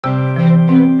Outlaw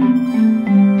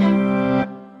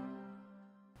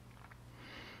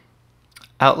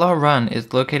Run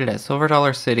is located at Silver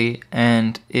Dollar City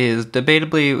and is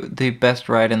debatably the best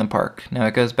ride in the park. Now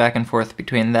it goes back and forth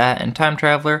between that and Time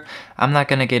Traveler. I'm not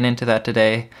going to get into that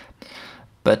today,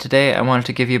 but today I wanted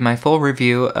to give you my full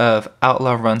review of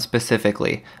Outlaw Run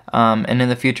specifically, and in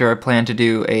the future I plan to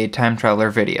do a Time Traveler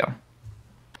video.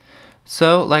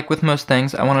 So, like with most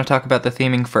things, I want to talk about the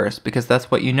theming first, because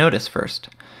that's what you notice first.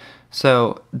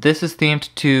 So, this is themed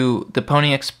to the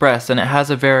Pony Express, and it has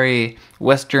a very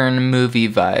Western movie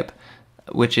vibe,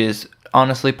 which is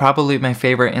honestly probably my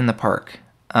favorite in the park.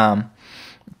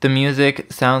 The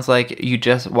music sounds like you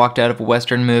just walked out of a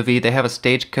Western movie. They have a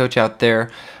stagecoach out there.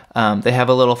 They have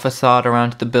a little facade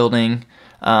around the building.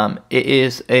 It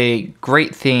is a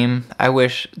great theme. I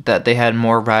wish that they had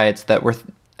more rides that were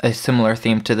a similar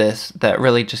theme to this, that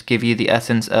really just give you the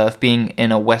essence of being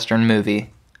in a Western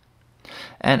movie.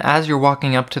 And as you're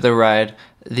walking up to the ride,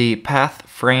 the path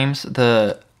frames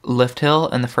the lift hill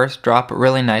and the first drop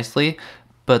really nicely,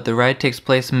 but the ride takes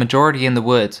place majority in the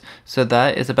woods, so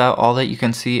that is about all that you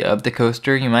can see of the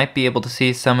coaster. You might be able to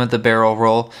see some of the barrel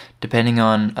roll, depending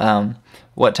on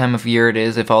what time of year it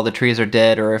is, if all the trees are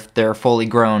dead or if they're fully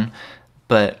grown,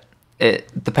 but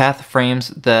the path frames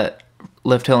that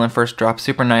lift hill and first drop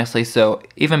super nicely, so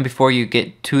even before you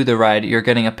get to the ride, you're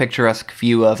getting a picturesque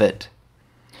view of it.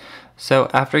 So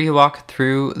after you walk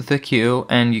through the queue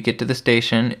and you get to the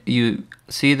station, you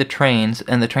see the trains,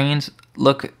 and the trains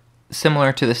look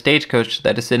similar to the stagecoach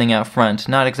that is sitting out front.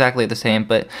 Not exactly the same,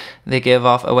 but they give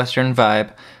off a Western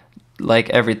vibe, like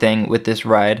everything with this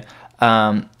ride.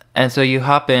 And so you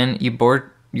hop in, you board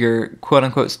your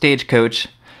quote-unquote stagecoach,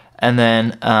 and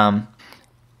then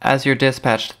as you're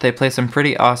dispatched, they play some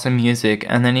pretty awesome music,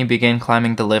 and then you begin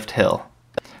climbing the lift hill.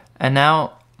 And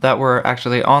now that we're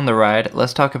actually on the ride,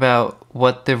 let's talk about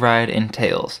what the ride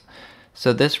entails.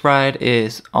 So this ride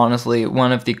is honestly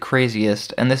one of the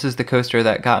craziest, and this is the coaster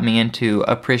that got me into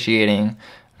appreciating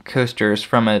coasters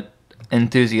from an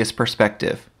enthusiast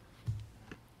perspective.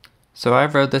 So I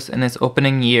rode this in its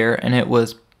opening year, and it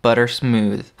was butter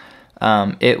smooth.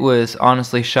 It was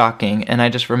honestly shocking, and I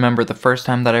just remember the first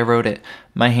time that I rode it,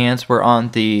 my hands were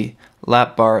on the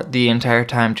lap bar the entire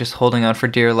time, just holding on for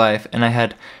dear life, and I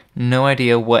had no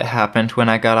idea what happened when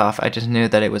I got off. I just knew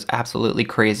that it was absolutely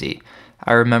crazy.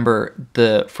 I remember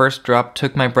the first drop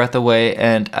took my breath away,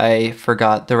 and I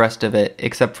forgot the rest of it,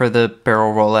 except for the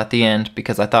barrel roll at the end,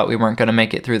 because I thought we weren't going to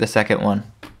make it through the second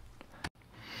one.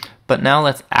 But now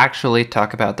let's actually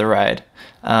talk about the ride.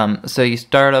 So you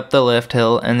start up the lift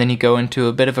hill, and then you go into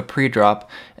a bit of a pre-drop,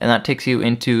 and that takes you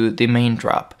into the main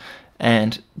drop.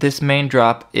 And this main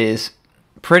drop is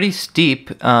pretty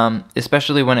steep,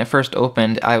 especially when it first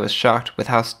opened. I was shocked with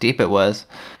how steep it was.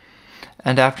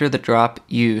 And after the drop,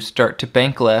 you start to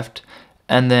bank left,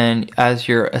 and then as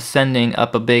you're ascending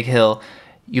up a big hill,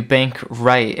 you bank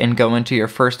right and go into your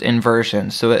first inversion.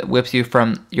 So it whips you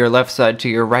from your left side to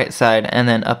your right side and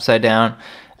then upside down,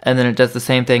 and then it does the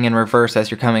same thing in reverse as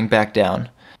you're coming back down.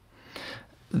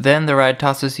 Then the ride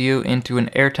tosses you into an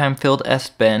airtime-filled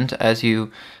S-bend as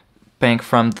you bank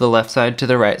from the left side to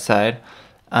the right side.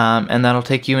 And that'll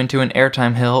take you into an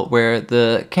airtime hill where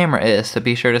the camera is, so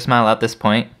be sure to smile at this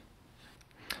point.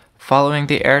 Following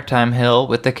the airtime hill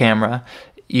with the camera,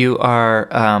 you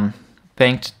are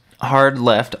banked hard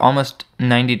left, almost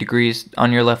 90 degrees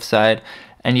on your left side,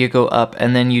 and you go up,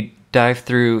 and then you dive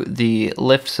through the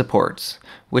lift supports,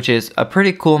 which is a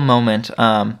pretty cool moment,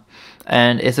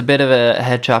 and it's a bit of a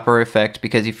head chopper effect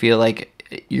because you feel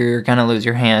like you're gonna lose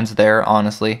your hands there,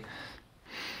 honestly.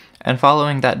 And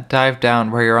following that dive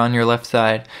down where you're on your left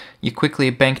side, you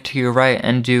quickly bank to your right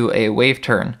and do a wave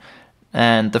turn.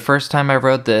 And the first time I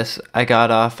rode this, I got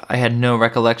off, I had no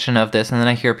recollection of this, and then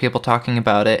I hear people talking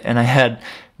about it, and I had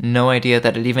no idea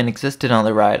that it even existed on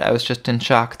the ride. I was just in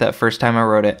shock that first time I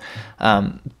rode it.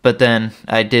 But then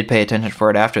I did pay attention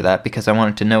for it after that because I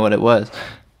wanted to know what it was.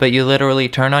 But you literally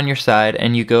turn on your side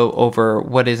and you go over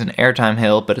what is an airtime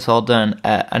hill, but it's all done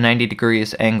at a 90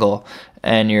 degrees angle,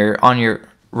 and you're on your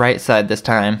right side this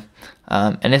time,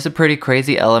 and it's a pretty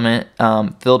crazy element,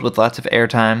 filled with lots of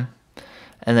airtime.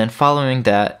 And then following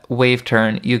that wave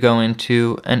turn, you go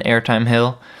into an airtime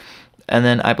hill, and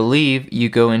then I believe you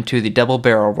go into the double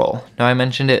barrel roll. Now I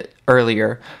mentioned it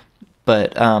earlier,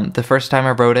 but the first time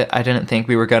I rode it, I didn't think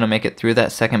we were going to make it through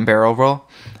that second barrel roll.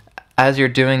 As you're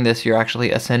doing this, you're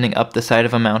actually ascending up the side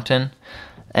of a mountain,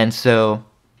 and so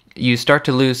you start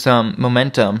to lose some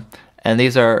momentum, and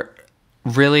these are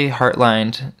really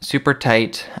heart-lined, super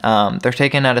tight. They're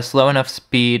taken at a slow enough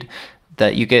speed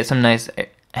that you get some nice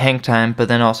hang time, but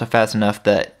then also fast enough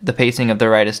that the pacing of the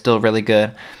ride is still really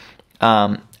good.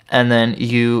 And then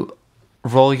you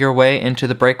roll your way into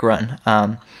the brake run.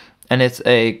 And it's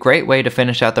a great way to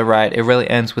finish out the ride. It really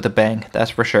ends with a bang,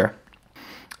 that's for sure.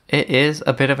 It is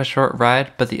a bit of a short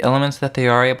ride, but the elements that they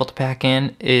are able to pack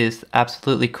in is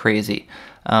absolutely crazy.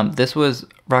 This was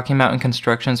Rocky Mountain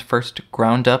Construction's first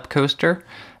ground-up coaster,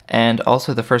 and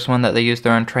also the first one that they used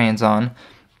their own trains on.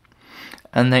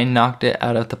 And they knocked it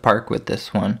out of the park with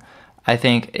this one. I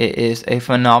think it is a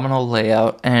phenomenal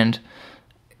layout, and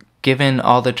given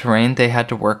all the terrain they had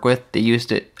to work with, they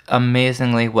used it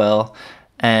amazingly well.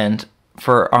 And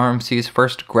for RMC's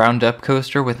first ground-up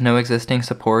coaster with no existing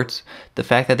supports, the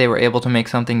fact that they were able to make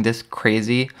something this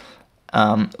crazy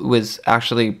was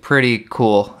actually pretty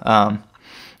cool.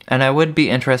 And I would be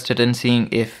interested in seeing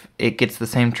if it gets the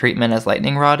same treatment as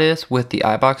Lightning Rod is with the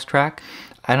iBox track.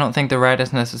 I don't think the ride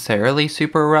is necessarily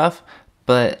super rough,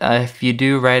 but if you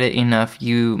do ride it enough,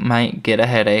 you might get a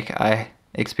headache. I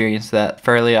experience that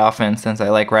fairly often since I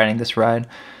like riding this ride.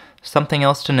 Something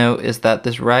else to note is that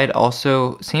this ride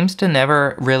also seems to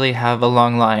never really have a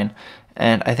long line,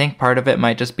 and I think part of it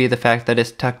might just be the fact that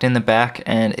it's tucked in the back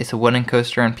and it's a wooden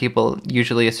coaster, and people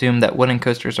usually assume that wooden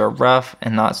coasters are rough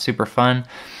and not super fun.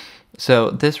 So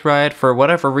this ride, for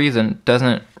whatever reason,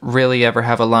 doesn't really ever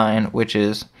have a line, which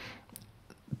is...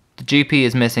 the GP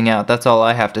is missing out, that's all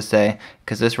I have to say,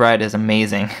 because this ride is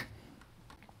amazing.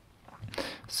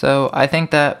 So I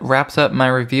think that wraps up my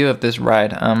review of this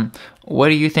ride. What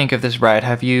do you think of this ride?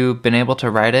 Have you been able to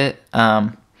ride it?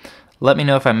 Let me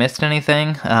know if I missed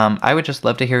anything. I would just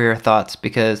love to hear your thoughts,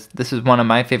 because this is one of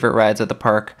my favorite rides at the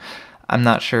park. I'm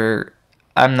not sure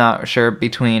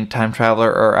between Time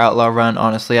Traveler or Outlaw Run.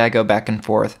 Honestly, I go back and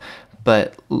forth.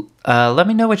 But let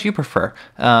me know what you prefer.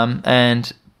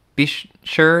 And be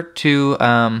sure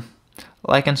to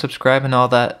like and subscribe and all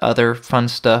that other fun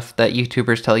stuff that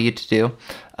YouTubers tell you to do.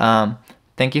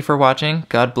 Thank you for watching.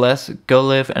 God bless. Go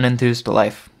live an enthused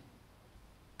life.